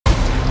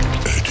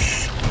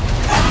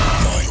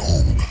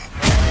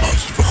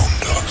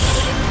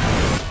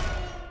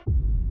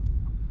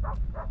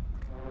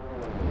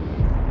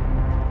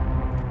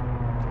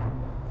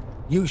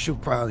You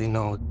should probably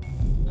know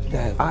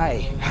that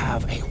I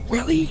have a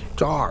really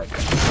dark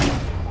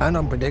and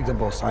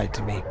unpredictable side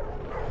to me.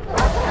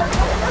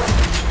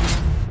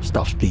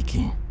 Stop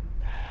speaking.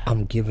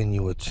 I'm giving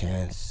you a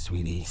chance,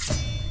 sweetie.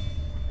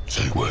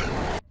 Say when.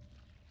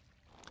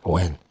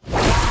 When?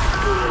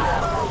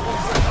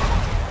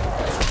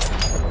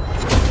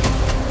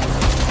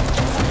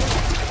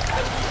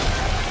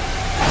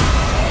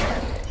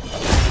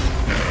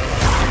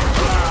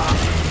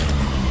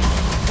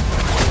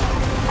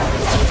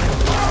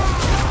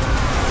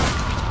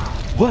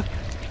 What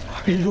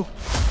are you?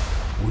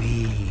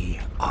 We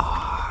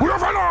are. We're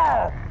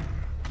Venom!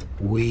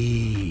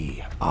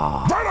 We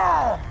are.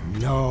 Venom!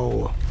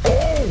 No.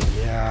 Oh!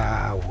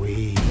 Yeah,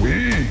 we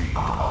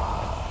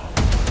are.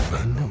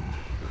 Venom.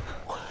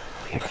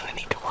 We're gonna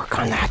need to work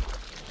on that.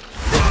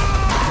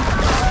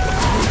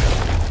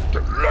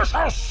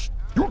 Delicious!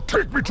 You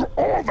take me to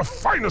all the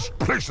finest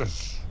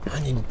places. I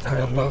need a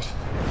time out.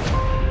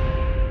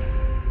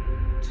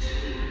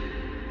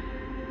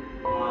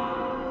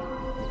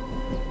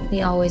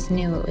 We always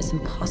knew it was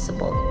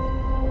impossible.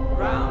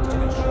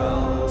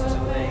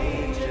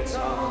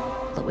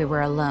 That we were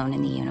alone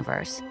in the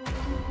universe.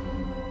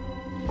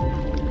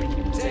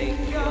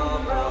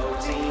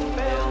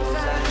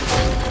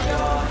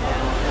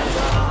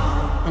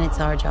 And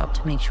it's our job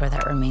to make sure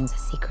that remains a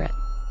secret.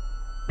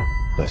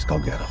 Let's go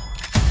get him.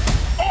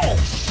 Oh,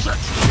 shit!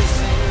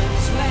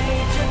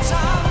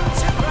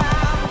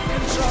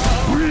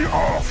 We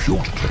are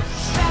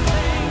fugitives.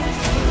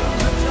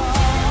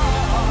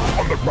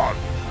 On the run.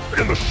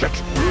 In the shit.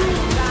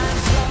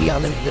 We are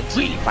living the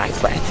dream, my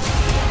friend.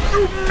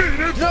 You mean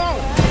it? No!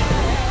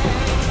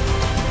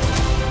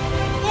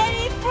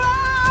 Any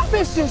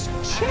promises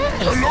change.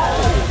 Hello?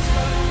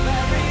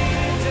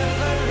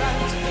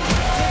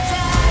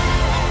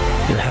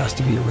 There has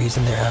to be a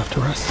reason they're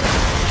after us.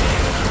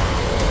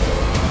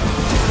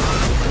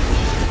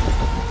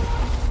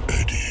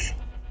 Eddie,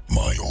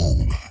 my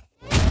own,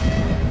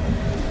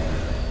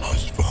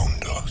 has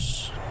found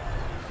us.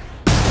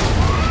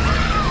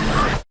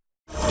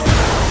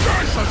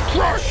 Jesus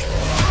Christ!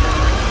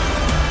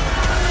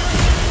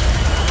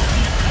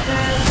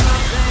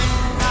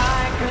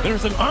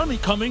 There's an army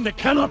coming that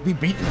cannot be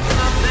beaten.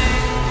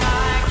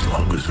 As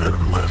long as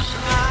Venom lives,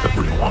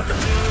 everyone,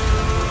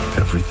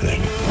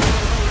 everything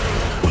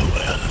will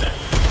end.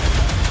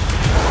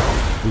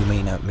 We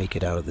may not make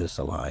it out of this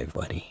alive,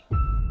 buddy.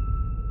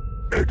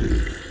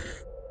 Eddie,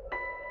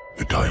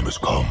 the time has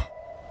come.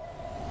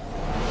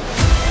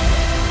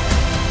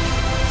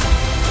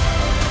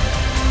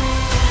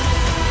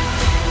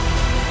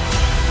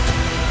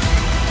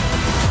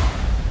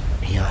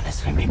 Be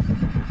honest with me.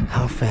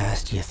 How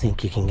fast do you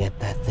think you can get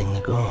that thing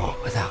to go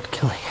without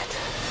killing it?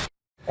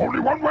 Only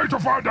one way to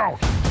find out.